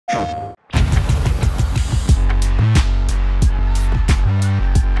Welcome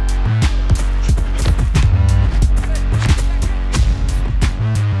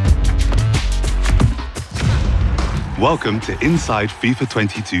to Inside FIFA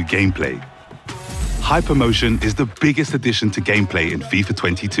 22 gameplay. Hypermotion is the biggest addition to gameplay in FIFA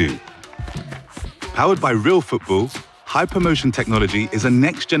 22. Powered by real football, Hypermotion technology is a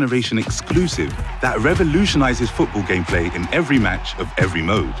next-generation exclusive that revolutionizes football gameplay in every match of every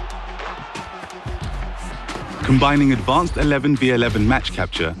mode. Combining advanced 11v11 match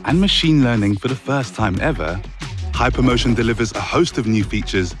capture and machine learning for the first time ever, Hypermotion delivers a host of new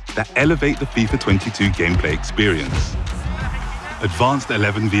features that elevate the FIFA 22 gameplay experience. Advanced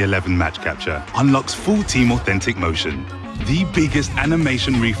 11v11 match capture unlocks full team authentic motion, the biggest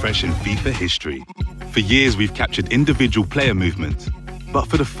animation refresh in FIFA history. For years, we've captured individual player movement, but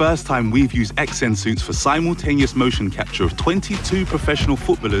for the first time, we've used XN suits for simultaneous motion capture of 22 professional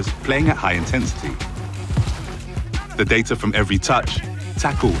footballers playing at high intensity. The data from every touch,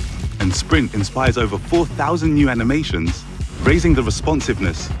 tackle, and sprint inspires over 4,000 new animations, raising the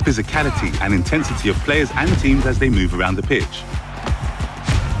responsiveness, physicality, and intensity of players and teams as they move around the pitch.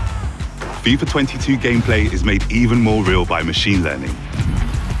 FIFA 22 gameplay is made even more real by machine learning.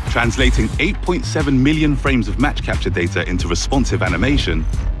 Translating 8.7 million frames of match capture data into responsive animation,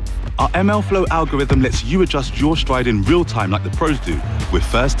 our MLflow algorithm lets you adjust your stride in real time like the pros do, with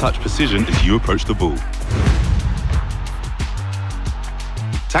first touch precision as you approach the ball.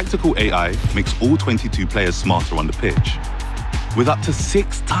 Tactical AI makes all 22 players smarter on the pitch. With up to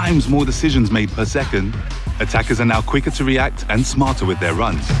 6 times more decisions made per second, attackers are now quicker to react and smarter with their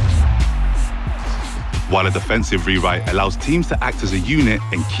runs. While a defensive rewrite allows teams to act as a unit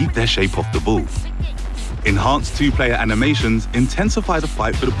and keep their shape off the ball. Enhanced two-player animations intensify the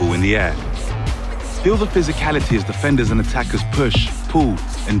fight for the ball in the air. Feel the physicality as defenders and attackers push, pull,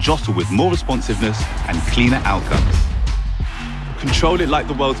 and jostle with more responsiveness and cleaner outcomes. Control it like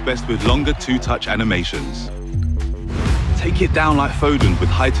the world's best with longer two-touch animations. Take it down like Foden with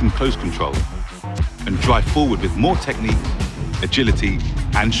heightened close control. And drive forward with more technique, agility,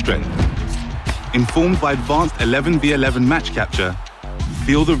 and strength. Informed by advanced 11v11 match capture,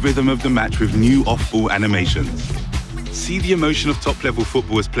 feel the rhythm of the match with new off-ball animations. See the emotion of top-level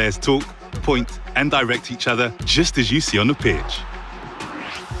football as players talk, point, and direct each other just as you see on the pitch.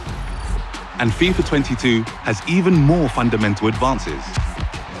 And FIFA 22 has even more fundamental advances.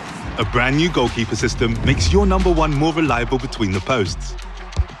 A brand new goalkeeper system makes your #1 more reliable between the posts.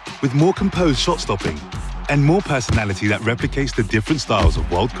 With more composed shot stopping and more personality that replicates the different styles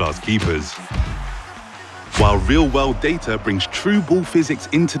of world-class keepers. While real-world data brings true ball physics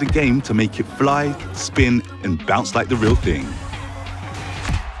into the game to make it fly, spin, and bounce like the real thing.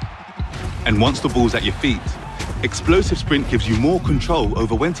 And once the ball's at your feet, Explosive Sprint gives you more control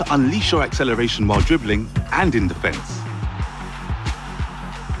over when to unleash your acceleration while dribbling and in defense.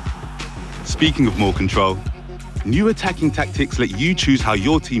 Speaking of more control, new attacking tactics let you choose how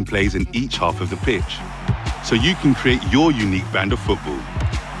your team plays in each half of the pitch, so you can create your unique brand of football.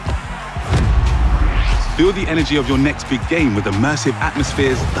 Feel the energy of your next big game with immersive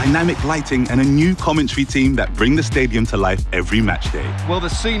atmospheres, dynamic lighting, and a new commentary team that bring the stadium to life every match day. Well, the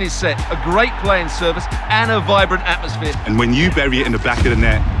scene is set, a great playing service and a vibrant atmosphere. And when you bury it in the back of the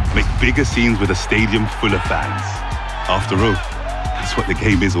net, make bigger scenes with a stadium full of fans. After all, that's what the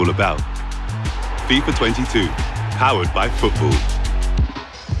game is all about. FIFA 22, powered by football.